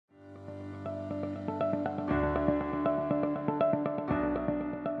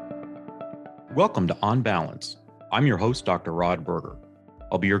Welcome to On Balance. I'm your host, Dr. Rod Berger.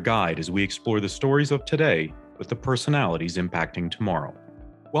 I'll be your guide as we explore the stories of today with the personalities impacting tomorrow.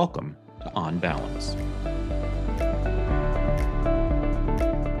 Welcome to On Balance.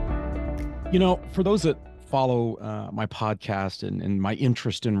 You know, for those that follow my podcast and my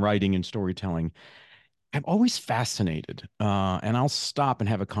interest in writing and storytelling, I'm always fascinated, and I'll stop and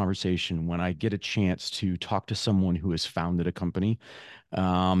have a conversation when I get a chance to talk to someone who has founded a company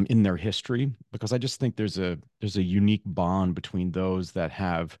in their history, because I just think there's a unique bond between those that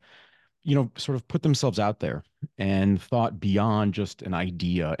have, sort of put themselves out there and thought beyond just an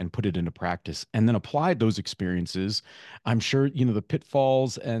idea and put it into practice and then applied those experiences. I'm sure, the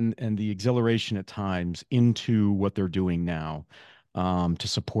pitfalls and the exhilaration at times into what they're doing now to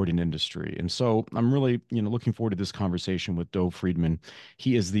support an industry. And so I'm really, looking forward to this conversation with Dove Friedman.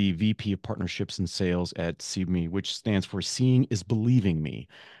 He is the VP of Partnerships and Sales at See, which stands for Seeing is Believing Me.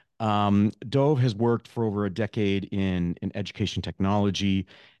 Dove has worked for over a decade in education technology,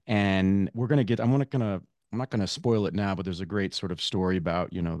 and I'm not gonna spoil it now, but there's a great sort of story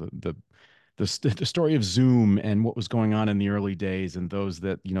about, the story of Zoom and what was going on in the early days, and those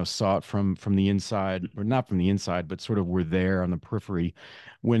that saw it from the inside, or not from the inside, but sort of were there on the periphery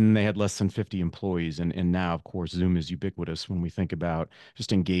when they had less than 50 employees. And now, of course, Zoom is ubiquitous when we think about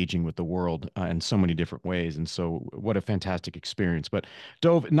just engaging with the world in so many different ways. And so, what a fantastic experience! But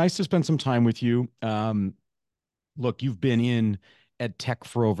Dove, nice to spend some time with you. Look, you've been in ed tech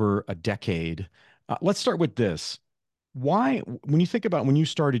for over a decade. Let's start with this. Why, when you think about when you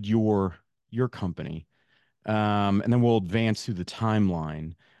started your company, and then we'll advance through the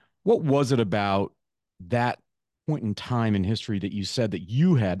timeline. What was it about that point in time in history that you said that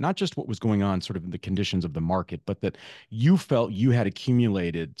you had, not just what was going on sort of in the conditions of the market, but that you felt you had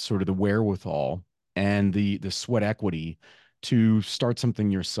accumulated sort of the wherewithal and the sweat equity to start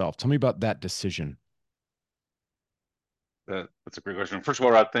something yourself? Tell me about that decision. That's a great question. First of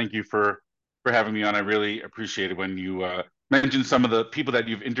all, Rod, thank you for having me on. I really appreciate it when you mentioned some of the people that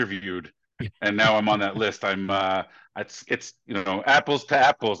you've interviewed, and now I'm on that list. It's apples to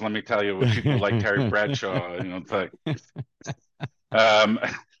apples. Let me tell you, with people like Terry Bradshaw, it's like, um,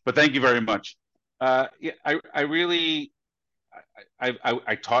 but thank you very much. Yeah, I really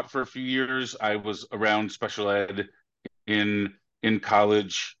I taught for a few years. I was around special ed in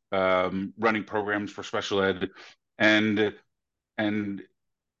college, running programs for special ed, and and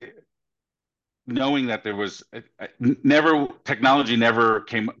knowing that there was never technology never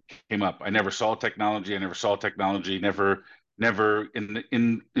came up. I never saw technology. I never saw technology. Never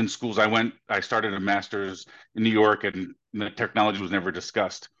in schools. I started a master's in New York, and the technology was never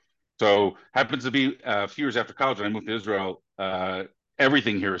discussed. So happens to be a few years after college when I moved to Israel.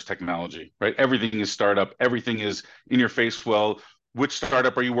 Everything here is technology, right? Everything is startup. Everything is in your face. Well, which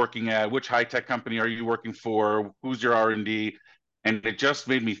startup are you working at? Which high tech company are you working for? Who's your R&D? And it just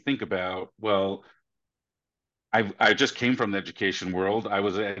made me think about, well, I just came from the education world. I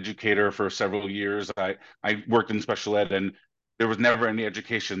was an educator for several years. I worked in special ed, and there was never any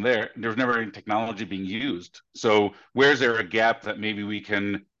education there. There was never any technology being used. So where's there a gap that maybe we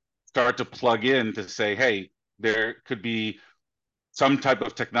can start to plug in to say, hey, there could be some type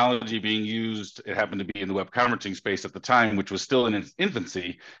of technology being used. It happened to be in the web conferencing space at the time, which was still in its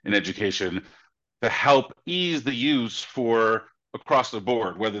infancy in education, to help ease the use for across the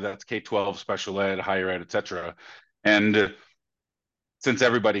board, whether that's K-12, special ed, higher ed, et cetera. And since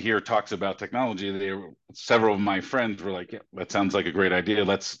everybody here talks about technology, several of my friends were like, yeah, that sounds like a great idea.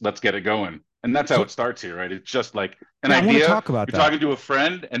 Let's get it going. And that's how So, it starts here, right? It's just like an yeah, I want to idea. talk about You're that. talking to a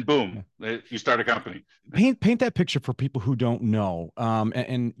friend, and Yeah. boom, you start a company. Paint that picture for people who don't know,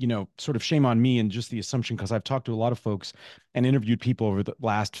 and sort of shame on me and just the assumption, because I've talked to a lot of folks and interviewed people over the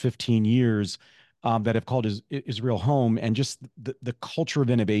last 15 years that have called Israel home, and just the culture of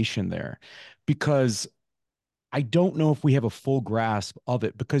innovation there, because I don't know if we have a full grasp of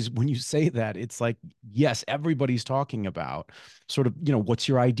it. Because when you say that, it's like, yes, everybody's talking about sort of, what's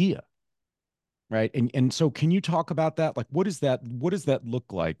your idea, right? And so, can you talk about that? Like, what does that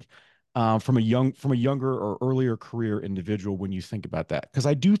look like from a younger or earlier career individual when you think about that? Because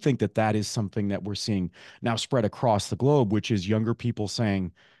I do think that that is something that we're seeing now spread across the globe, which is younger people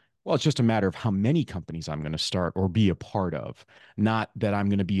saying, well, it's just a matter of how many companies I'm going to start or be a part of, not that I'm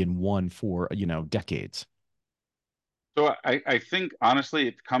going to be in one for, decades. So I think honestly,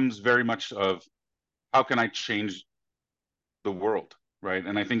 it comes very much of how can I change the world, right?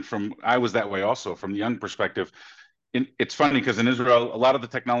 And I think I was that way also from the young perspective. It's funny because in Israel, a lot of the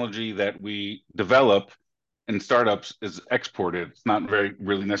technology that we develop in startups is exported. It's not very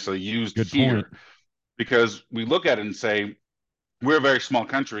really necessarily used Good point. here because we look at it and say, we're a very small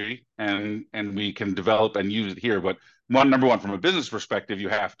country, and we can develop and use it here. But number one, from a business perspective, you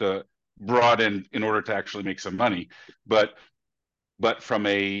have to broaden in order to actually make some money. But from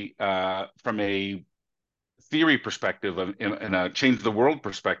a theory perspective and a change the world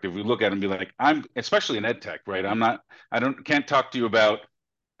perspective, we look at it and be like, I'm especially in ed tech, right? I'm not, I don't, can't talk to you about,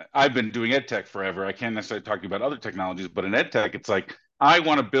 I've been doing ed tech forever. I can't necessarily talk to you about other technologies, but in ed tech, it's like, I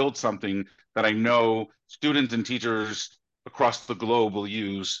want to build something that I know students and teachers across the globe will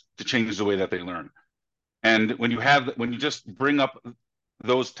use to change the way that they learn. And when you just bring up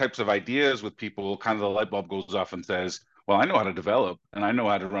those types of ideas with people, kind of the light bulb goes off and says, well, I know how to develop and I know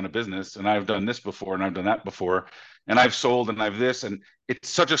how to run a business and I've done this before and I've done that before and I've sold and I've this. And it's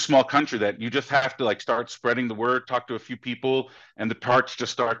such a small country that you just have to like start spreading the word, talk to a few people, and the parts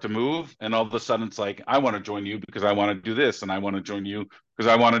just start to move. And all of a sudden it's like, I want to join you because I want to do this, and I want to join you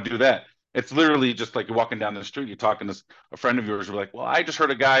because I want to do that. It's literally just like you're walking down the street, you're talking to a friend of yours, you're like, well, I just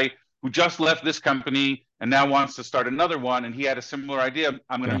heard a guy who just left this company and now wants to start another one, and he had a similar idea.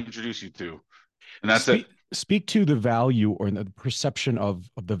 I'm going to Yeah. introduce you to, and that's it. Speak to the value or the perception of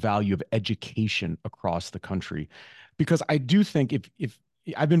the value of education across the country, because I do think if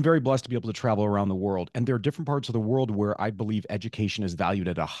I've been very blessed to be able to travel around the world, and there are different parts of the world where I believe education is valued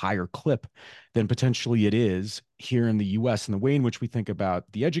at a higher clip than potentially it is here in the US, and the way in which we think about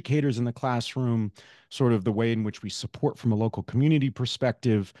the educators in the classroom, sort of the way in which we support from a local community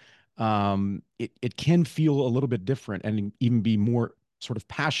perspective. It can feel a little bit different and even be more sort of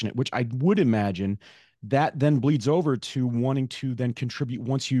passionate, which I would imagine that then bleeds over to wanting to then contribute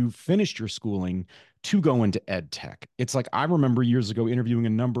once you've finished your schooling to go into ed tech. It's like I remember years ago interviewing a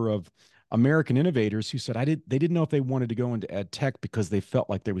number of American innovators who said they didn't know if they wanted to go into ed tech because they felt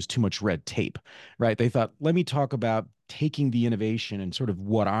like there was too much red tape, right? They thought, let me talk about taking the innovation and sort of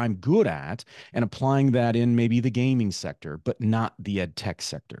what I'm good at and applying that in maybe the gaming sector, but not the ed tech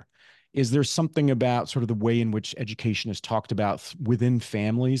sector. Is there something about sort of the way in which education is talked about within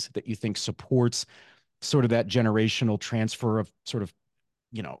families that you think supports sort of that generational transfer of sort of,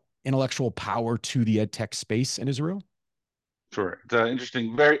 intellectual power to the ed tech space in Israel? Sure, it's an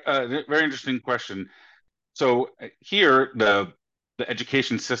interesting, very interesting question. So here, the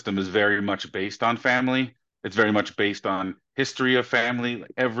education system is very much based on family. It's very much based on history of family.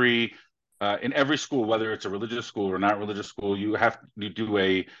 Like in every school, whether it's a religious school or not religious school, you do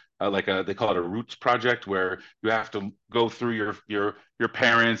like a they call it a roots project, where you have to go through your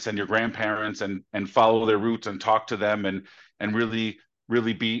parents and your grandparents and follow their roots and talk to them and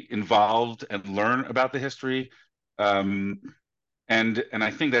really be involved and learn about the history. Um, and I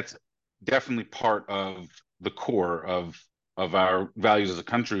think that's definitely part of the core of our values as a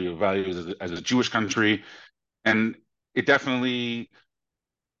country, of values as a Jewish country, and it definitely,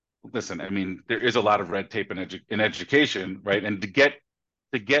 listen. I mean, there is a lot of red tape in education, right? And to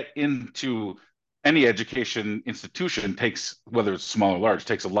get into any education institution takes, whether it's small or large,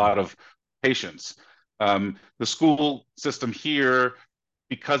 takes a lot of patience. The school system here,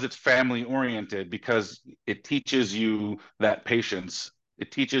 because it's family oriented, because it teaches you that patience, it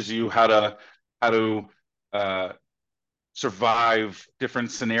teaches you how to uh, survive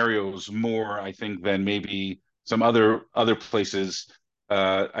different scenarios more, I think, than maybe some other places.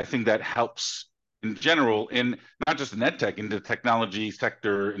 I think that helps in general, in not just in ed tech, in the technology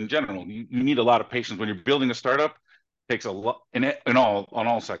sector in general. You need a lot of patience when you're building a startup. It takes a lot in all on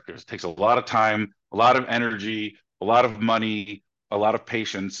all sectors. It takes a lot of time, a lot of energy, a lot of money, a lot of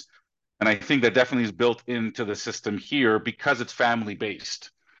patience. And I think that definitely is built into the system here because it's family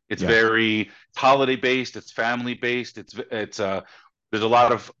based. It's Yeah. very holiday based. It's family based. It's there's a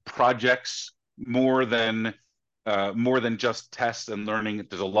lot of projects more than just tests and learning.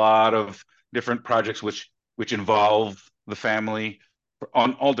 There's a lot of different projects which involve the family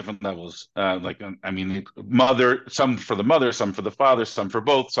on all different levels. I mean, some for the mother, some for the father, some for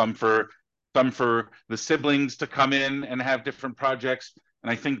both, some for the siblings to come in and have different projects. And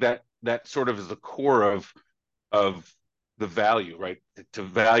I think that sort of is the core of the value, right? To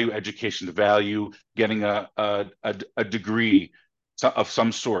value education, to value getting a degree of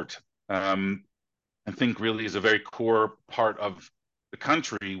some sort. I think really is a very core part of the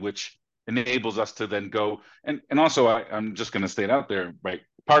country, which enables us to then go and also I'm just going to state out there, right?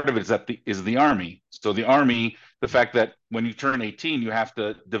 Part of it is the army. So the army, the fact that when you turn 18, you have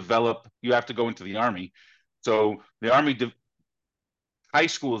to go into the army. So the army high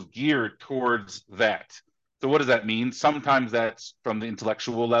school is geared towards that. So what does that mean? Sometimes that's from the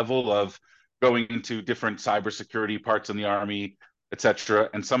intellectual level of going into different cybersecurity parts in the army, et cetera.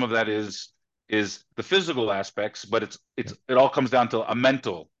 And some of that is the physical aspects, but it all comes down to a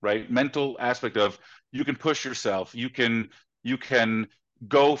mental, right? Mental aspect of you can push yourself, you can you can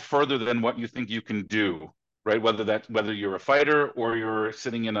go further than what you think you can do, right? Whether you're a fighter or you're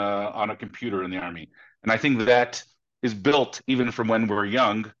sitting in a on a computer in the army. And I think that is built even from when we're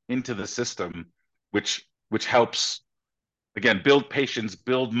young into the system, which helps again build patience,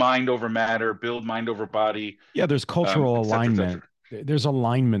 build mind over matter, build mind over body, Yeah, there's cultural et cetera, et cetera. alignment. There's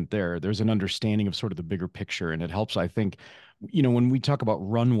alignment there. There's an understanding of sort of the bigger picture, and it helps. I think, when we talk about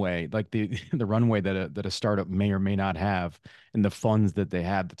runway, like the the runway that a startup may or may not have, and the funds that they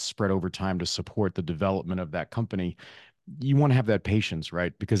have that spread over time to support the development of that company, you want to have that patience,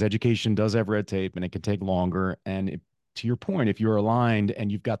 right? Because education does have red tape, and it can take longer. And to your point, if you're aligned and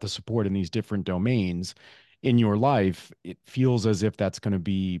you've got the support in these different domains in your life, it feels as if that's going to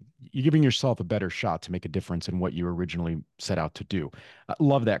be you're giving yourself a better shot to make a difference in what you originally set out to do.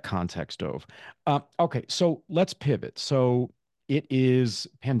 Love that context, Dove. Okay, so let's pivot. So it is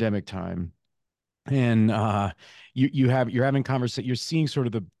pandemic time, and you're having conversation. You're seeing sort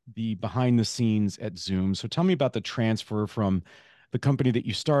of the behind the scenes at Zoom. So tell me about the transfer from the company that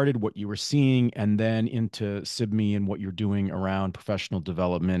you started, what you were seeing, and then into SIBME and what you're doing around professional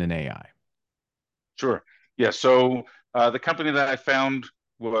development and AI. Sure. Yeah. So the company that I found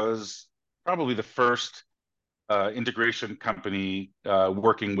was probably the first integration company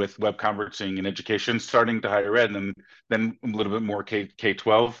working with web conferencing in education, starting to higher ed, and then a little bit more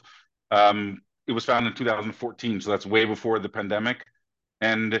K-12. It was founded in 2014, so that's way before the pandemic.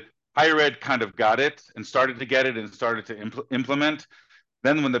 And higher ed kind of got it and started to get it and started to implement.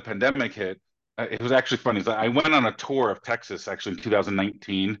 Then when the pandemic hit, it was actually funny. I went on a tour of Texas actually in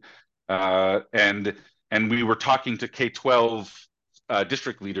 2019, and we were talking to K-12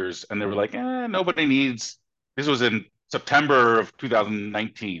 district leaders, and they were like, nobody needs. This was in September of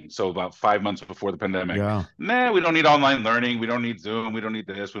 2019, so about 5 months before the pandemic. Yeah. Nah, we don't need online learning. We don't need Zoom. We don't need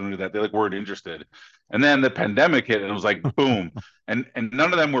this. We don't need that. They like weren't interested. And then the pandemic hit, and it was like boom. And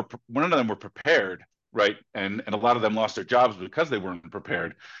none of them were prepared, right? And a lot of them lost their jobs because they weren't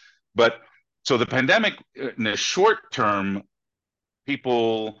prepared. But so the pandemic, in the short term,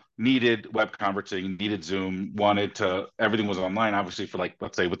 people needed web conferencing, needed Zoom, wanted to, everything was online, obviously, for like,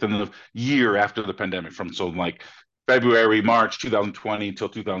 let's say within the year after the pandemic, from so like February, March 2020 until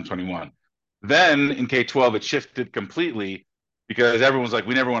 2021. Then in K-12, it shifted completely because everyone's like,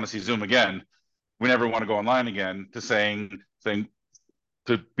 we never want to see Zoom again. We never want to go online again, to saying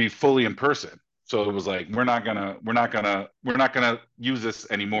to be fully in person. So it was like we're not gonna use this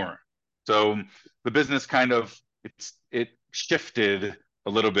anymore. So the business kind of it shifted a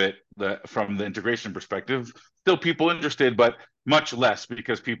little bit from the integration perspective. Still people interested, but much less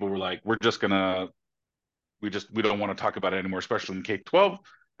because people were like, we don't want to talk about it anymore, especially in K-12,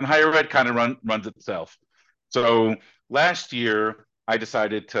 and higher ed kind of runs itself. So last year I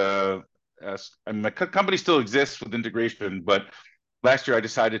decided to. I mean, my company still exists with integration, but last year I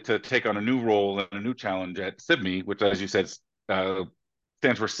decided to take on a new role and a new challenge at SIBME, which, as you said,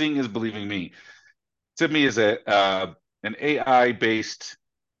 stands for Seeing is Believing Me. SIBME is an AI based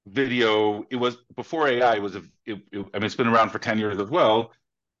video. It was before AI. I mean, it's been around for 10 years as well.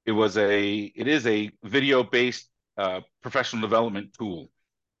 It is a video based professional development tool.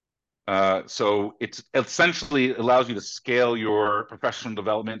 So it's essentially allows you to scale your professional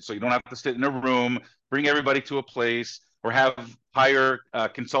development, so you don't have to sit in a room, bring everybody to a place, or hire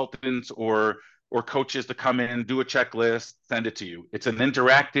consultants or coaches to come in, do a checklist, send it to you. It's an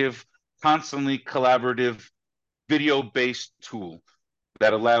interactive, constantly collaborative, video-based tool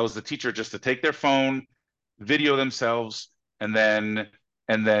that allows the teacher just to take their phone, video themselves, and then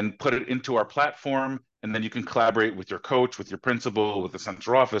put it into our platform, and then you can collaborate with your coach, with your principal, with the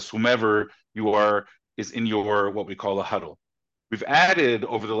central office, whomever you are is in your what we call a huddle. We've added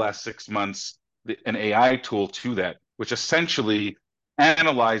over the last 6 months an AI tool to that, which essentially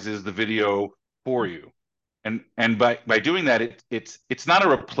analyzes the video for you. And by doing that, it's not a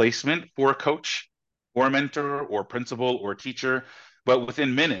replacement for a coach or a mentor or a principal or a teacher, but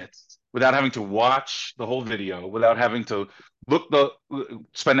within minutes, without having to watch the whole video, without having to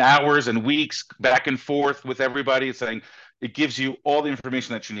spend hours and weeks back and forth with everybody. It's saying it gives you all the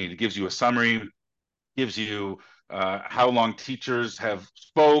information that you need. It gives you a summary, gives you how long teachers have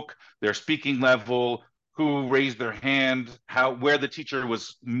spoke, their speaking level, who raised their hand, where the teacher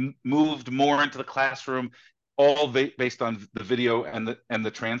was moved more into the classroom, all based on the video and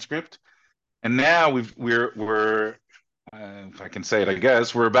the transcript. And now we're if I can say it, I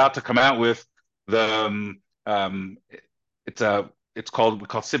guess we're about to come out with the it's a it's called we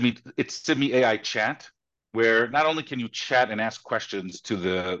call SIBME it's SIBME AI Chat, where not only can you chat and ask questions to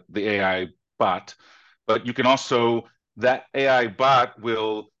the AI bot, but you can also that AI bot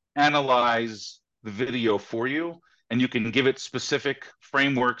will analyze the video for you and you can give it specific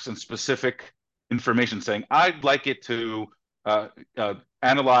frameworks and specific information saying, I'd like it to uh,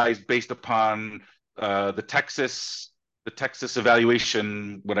 analyze based upon the Texas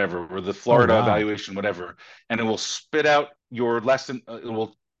evaluation, whatever, or the Oh, Florida wow. evaluation, whatever, and it will spit out your lesson. It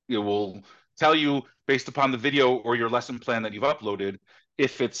will tell you based upon the video or your lesson plan that you've uploaded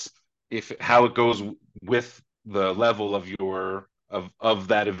if it's if how it goes with the level of your of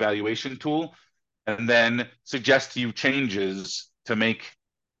that evaluation tool, and then suggest to you changes to make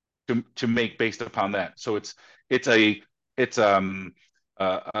based upon that. So it's a it's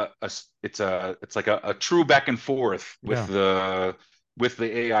it's like a true back and forth Yeah. with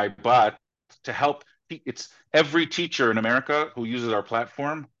the AI bot to help. It's every teacher in America who uses our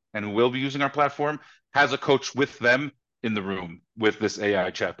platform and who will be using our platform has a coach with them in the room with this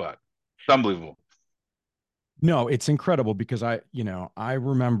AI chatbot. It's unbelievable. No, it's incredible because I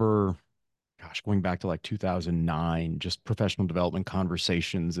remember, gosh, going back to like 2009, just professional development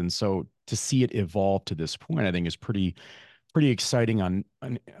conversations. And so to see it evolve to this point, I think is pretty exciting on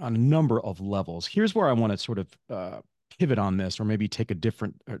a number of levels. Here's where I want to sort of pivot on this, or maybe take a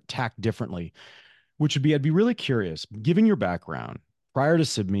different or tack differently, which would be I'd be really curious, given your background prior to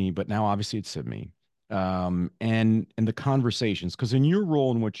SIBME, but now obviously it's SIBME, and the conversations, because in your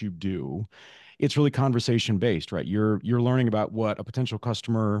role and what you do, it's really conversation based, right? You're learning about what a potential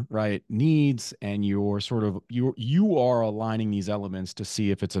customer, right, needs, and you are aligning these elements to see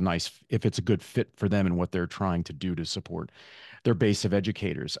if it's a good fit for them and what they're trying to do to support their base of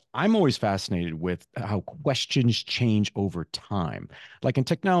educators. I'm always fascinated with how questions change over time. Like in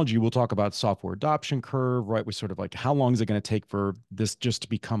technology, we'll talk about software adoption curve, right? We sort of like how long is it going to take for this just to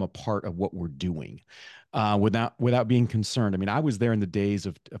become a part of what we're doing, without being concerned. I mean, I was there in the days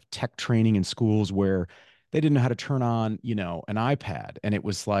of tech training in schools where they didn't know how to turn on, an iPad, and it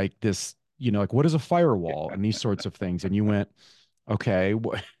was like this, like what is a firewall and these sorts of things, and you went, okay,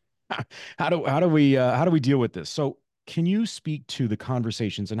 how do we deal with this? So can you speak to the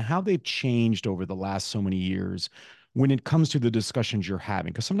conversations and how they've changed over the last so many years when it comes to the discussions you're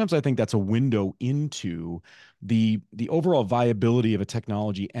having? Because sometimes I think that's a window into the overall viability of a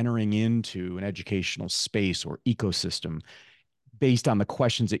technology entering into an educational space or ecosystem based on the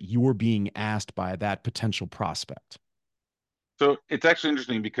questions that you're being asked by that potential prospect. So it's actually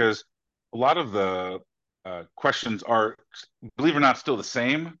interesting because a lot of the questions are, believe it or not, still the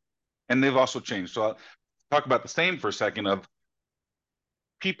same, and they've also changed. So I'll talk about the same for a second. Of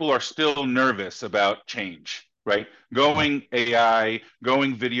people are still nervous about change, right? Yeah. Going AI,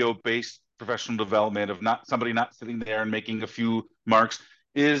 going video based professional development of not somebody not sitting there and making a few marks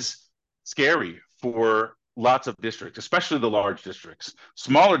is scary for lots of districts, especially the large districts.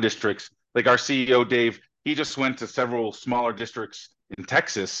 Smaller districts, like our CEO Dave, he just went to several smaller districts in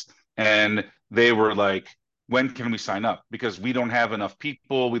Texas, and they were like, when can we sign up? Because we don't have enough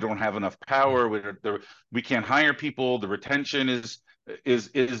people, we don't have enough Yeah. power, we can't hire people, the retention is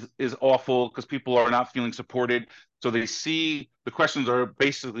awful because people are not feeling supported. So they see the questions are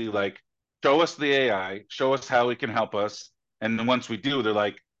basically like, show us the AI, show us how it can help us, and then once we do, they're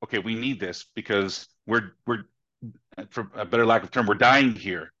like, okay, we need this because we're for a better lack of term, we're dying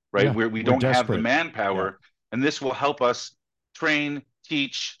here, right? Yeah. We We're don't have the desperate. Yeah. manpower, and this will help us train,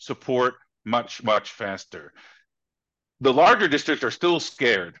 teach, support much faster. The larger districts are still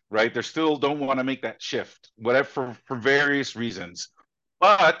scared, right? They still don't want to make that shift, whatever for various reasons.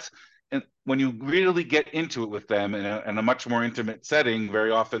 But when you really get into it with them in a much more intimate setting,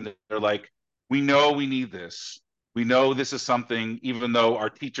 very often they're like, "We know we need this. We know this is something, even though our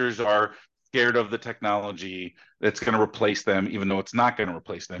teachers are scared of the technology that's going to replace them, even though it's not going to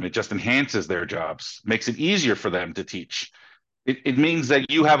replace them. It just enhances their jobs, makes it easier for them to teach. It means that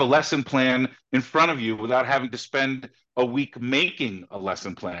you have a lesson plan in front of you without having to spend a week making a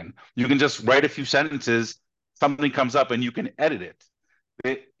lesson plan. You can just write a few sentences, something comes up, and you can edit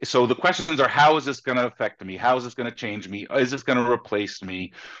So the questions are, how is this going to affect me? How is this going to change me? Is this going to replace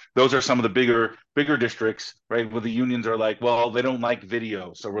me? Those are some of the bigger districts, right? Where the unions are like, well, they don't like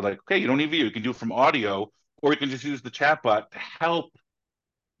video. So we're like, okay, you don't need video. You can do it from audio, or you can just use the chatbot to help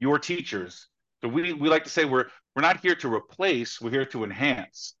your teachers. So we like to say we're not here to replace, we're here to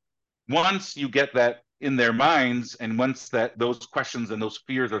enhance. Once you get that in their minds, and once that those questions and those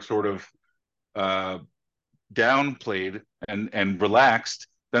fears are sort of uh, downplayed and relaxed,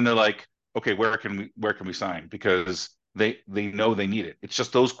 then they're like, okay, where can we sign? Because they know they need it. It's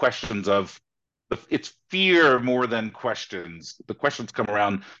just those questions of it's fear more than questions. The questions come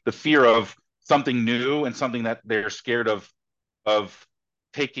around the fear of something new and something that they're scared of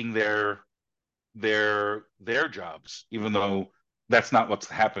taking their jobs, even though that's not what's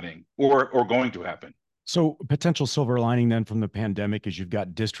happening or going to happen. So potential silver lining then from the pandemic is you've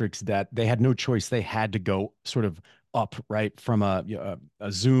got districts that they had no choice. They had to go sort of up, right, from a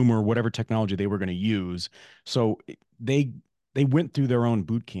Zoom or whatever technology they were going to use. So they they went through their own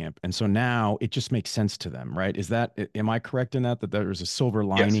boot camp. And so now it just makes sense to them, right? Am I correct in that there's a silver Yes,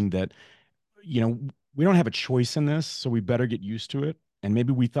 lining that, you know, we don't have a choice in this, so we better get used to it. And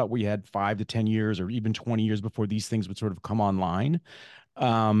maybe we thought we had 5 to 10 years or even 20 years before these things would sort of come online.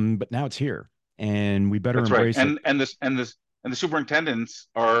 But now it's here and we better that's right. embrace it. And the superintendents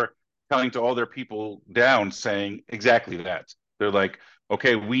are telling to all their people down saying exactly that. They're like,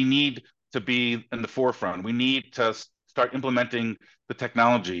 okay, we need to be in the forefront. We need to start implementing the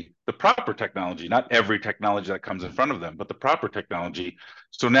technology, the proper technology, not every technology that comes in front of them, but the proper technology.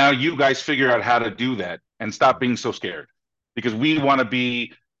 So now you guys figure out how to do that and stop being so scared, because we want to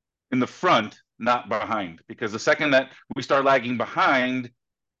be in the front, not behind. Because the second that we start lagging behind,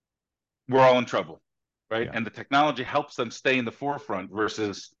 we're all in trouble, right? Yeah. And the technology helps them stay in the forefront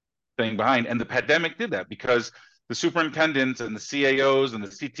versus staying behind. And the pandemic did that because the superintendents and the CAOs and the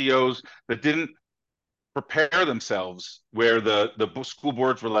CTOs that didn't prepare themselves, where the school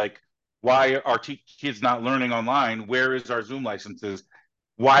boards were like, why are kids not learning online? Where is our Zoom licenses?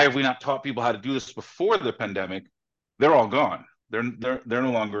 Why have we not taught people how to do this before the pandemic? They're all gone. They're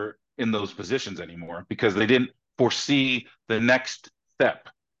no longer in those positions anymore because they didn't foresee the next step.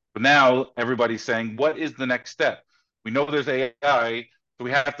 But now everybody's saying, what is the next step? We know there's AI, so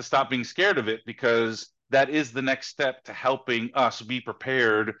we have to stop being scared of it, because that is the next step to helping us be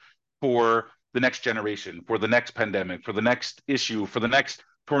prepared for the next generation, for the next pandemic, for the next issue, for the next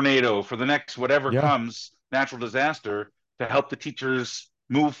tornado, for the next whatever Yeah. comes, natural disaster, to help the teachers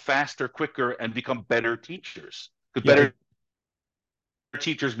move faster, quicker, and become better teachers. Because Yeah. better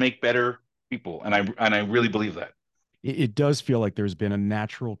teachers make better people, and I really believe that. It does feel like there's been a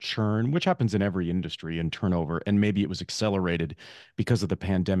natural churn, which happens in every industry and turnover, and maybe it was accelerated because of the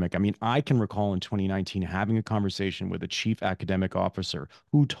pandemic. I mean, I can recall in 2019 having a conversation with a chief academic officer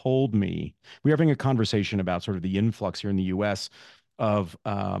who told me we were having a conversation about sort of the influx here in the U.S. of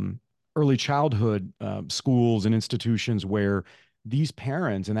early childhood schools and institutions where these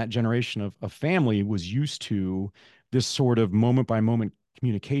parents and that generation of family was used to this sort of moment by moment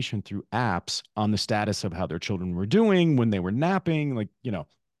communication through apps on the status of how their children were doing when they were napping. Like,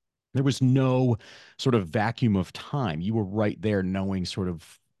 there was no sort of vacuum of time. You were right there knowing sort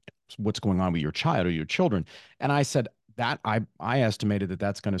of what's going on with your child or your children. And I said that I estimated that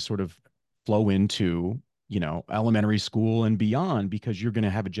that's going to sort of flow into, elementary school and beyond, because you're going to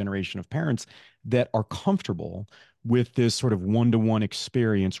have a generation of parents that are comfortable with this sort of one-to-one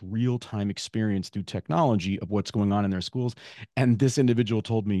experience, real-time experience through technology of what's going on in their schools. And this individual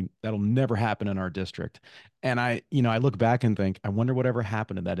told me that'll never happen in our district. And I look back and think, I wonder whatever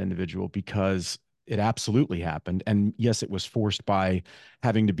happened to that individual, because it absolutely happened. And yes, it was forced by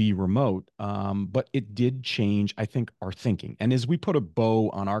having to be remote. But it did change, I think, our thinking. And as we put a bow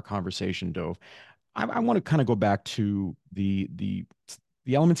on our conversation, Dove, I want to kind of go back to the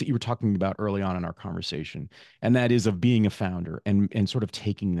elements that you were talking about early on in our conversation, and that is of being a founder and sort of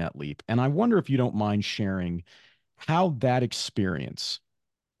taking that leap. And I wonder if you don't mind sharing how that experience,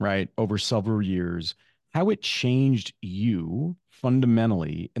 right, over several years, how it changed you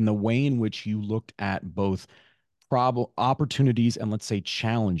fundamentally in the way in which you looked at both problem opportunities and, let's say,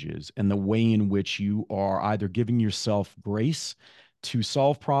 challenges, and the way in which you are either giving yourself grace to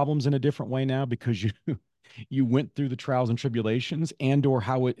solve problems in a different way now because you you went through the trials and tribulations, and or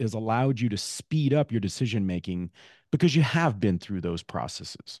how it has allowed you to speed up your decision making because you have been through those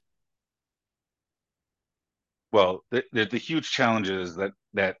processes. Well, the huge challenges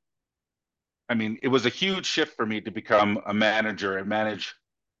that I mean, it was a huge shift for me to become a manager and manage,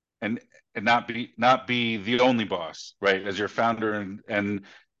 and not be the only boss, right? As your founder, and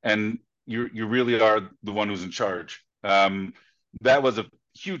you really are the one who's in charge. That was a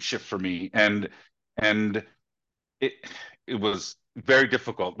huge shift for me, and it it was very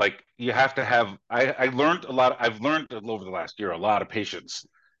difficult. Like, you have to have. I learned a lot. I've learned over the last year a lot of patience,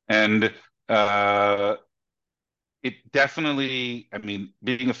 and uh, it definitely. I mean,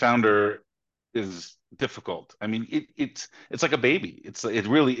 being a founder is difficult. I mean, it's like a baby. It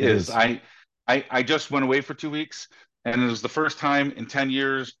really It is. is. I just went away for 2 weeks, and it was the first time in 10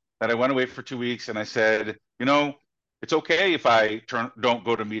 years that I went away for 2 weeks, and I said, it's okay if I don't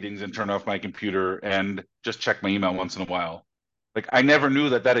go to meetings and turn off my computer and just check my email once in a while. Like, I never knew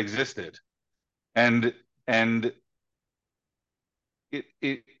that that existed, and and it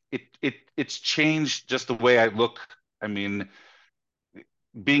it it's changed just the way I look. I mean,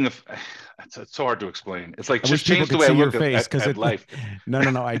 being a it's so hard to explain. It's like I wish just people change the could way I see your look at, face, because at life. no, no,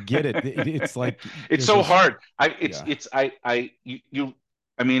 no, I get it. It's like It's there's so this, hard. yeah,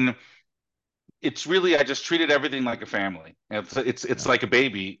 I mean, it's really, I just treated everything like a family. It's yeah, like a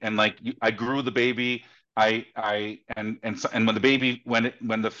baby, and like I grew the baby. And when the baby,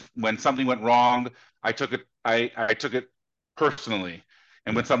 when something went wrong, I took it personally,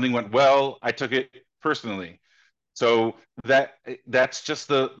 and when yeah, something went well, I took it personally. So that's just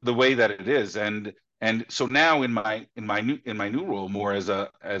the way that it is. And so now in my new role, more as a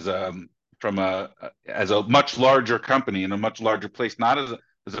from as a much larger company in a much larger place, not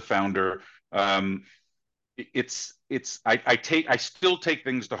as a founder. um I still take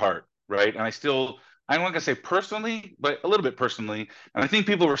things to heart, right? And I'm not gonna say personally, but a little bit personally. And I think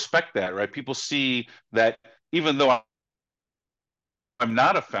people respect that, right? People see that even though I'm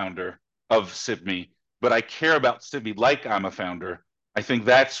not a founder of SIBME, but I care about SIBME like I'm a founder. I think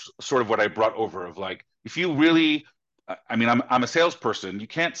that's sort of what I brought over of like, if you really, I mean, I'm a salesperson. You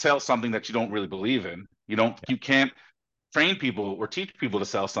can't sell something that you don't really believe in. yeah. You can't train people or teach people to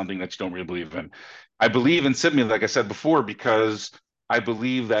sell something that you don't really believe in. I believe in SIBME, like I said before, because I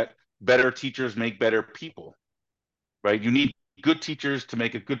believe that better teachers make better people, right? You need good teachers to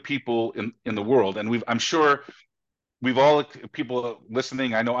make a good people in the world. And I'm sure we've all, people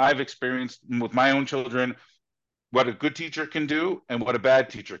listening, I know I've experienced with my own children what a good teacher can do and what a bad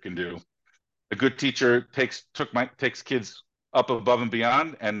teacher can do. A good teacher takes kids up above and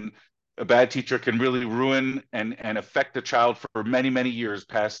beyond, and a bad teacher can really ruin and affect a child for many years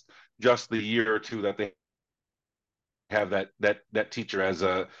past just the year or two that they have that teacher as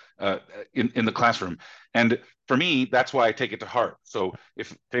a in the classroom. And for me, that's why I take it to heart. So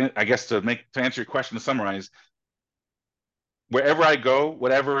if I guess to answer your question, to summarize, wherever I go,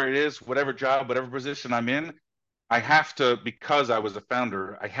 whatever it is, whatever job, whatever position I'm in, I have to, because I was a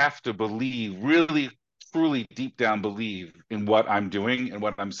founder, I have to believe, really, truly, deep down believe in what I'm doing and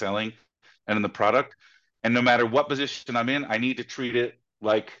what I'm selling and in the product. And no matter what position I'm in, I need to treat it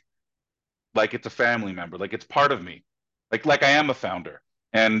like it's a family member, like it's part of me, like I am a founder.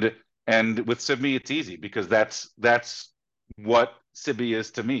 And with Sibme, it's easy because that's what Sibme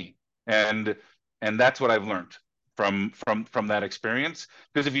is to me. And that's what I've learned from that experience.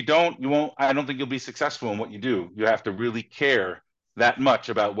 Because if you don't, you won't. I don't think you'll be successful in what you do. You have to really care that much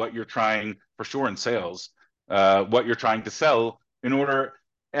about what you're trying, for sure, in sales, what you're trying to sell. In order,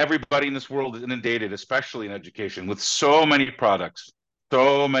 everybody in this world is inundated, especially in education, with so many products,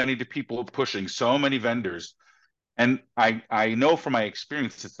 so many people pushing, so many vendors. And I know from my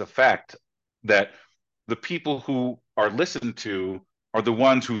experience, it's the fact that the people who are listened to are the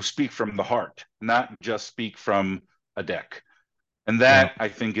ones who speak from the heart, not just speak from a deck. And Well, that, I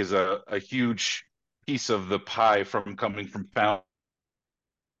think, is a huge piece of the pie, from coming from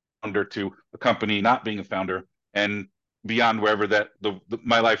founder to a company not being a founder, and beyond wherever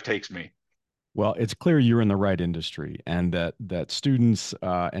my life takes me. well, it's clear you're in the right industry, and that students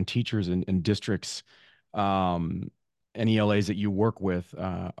and teachers and districts, um, and ELAs that you work with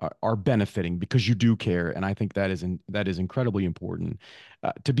are benefiting because you do care, and I think that is incredibly important.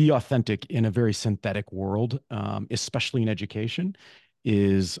 To be authentic in a very synthetic world, especially in education,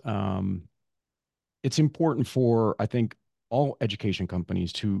 is it's important for, I think, all education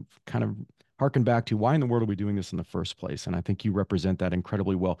companies to kind of harken back to why in the world are we doing this in the first place? And I think you represent that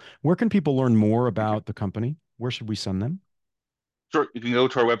incredibly well. Where can people learn more Thank you. about the company? Where should we send them? Sure. You can go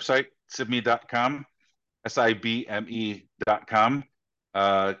to our website, sibme.com, SIBME.com.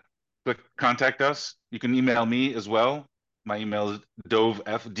 Click contact us. You can email me as well. My email is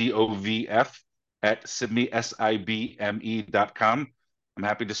dovf, at sibme, SIBME.com. I'm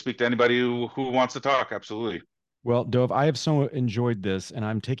happy to speak to anybody who wants to talk. Absolutely. Well, Dove, I have so enjoyed this, and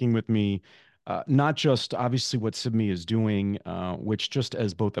I'm taking with me not just obviously what Sydney is doing, which just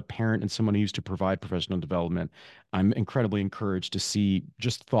as both a parent and someone who used to provide professional development, I'm incredibly encouraged to see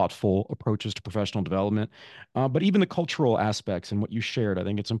just thoughtful approaches to professional development, but even the cultural aspects and what you shared. I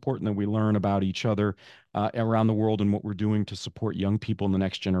think it's important that we learn about each other around the world and what we're doing to support young people in the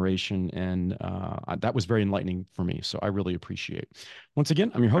next generation. And that was very enlightening for me. So I really appreciate. Once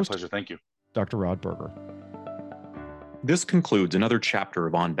again, I'm your My host, pleasure. Thank you. Dr. Rod Berger. This concludes another chapter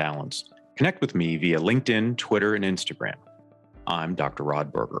of On Balance. Connect with me via LinkedIn, Twitter, and Instagram. I'm Dr.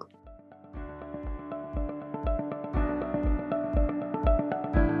 Rod Berger.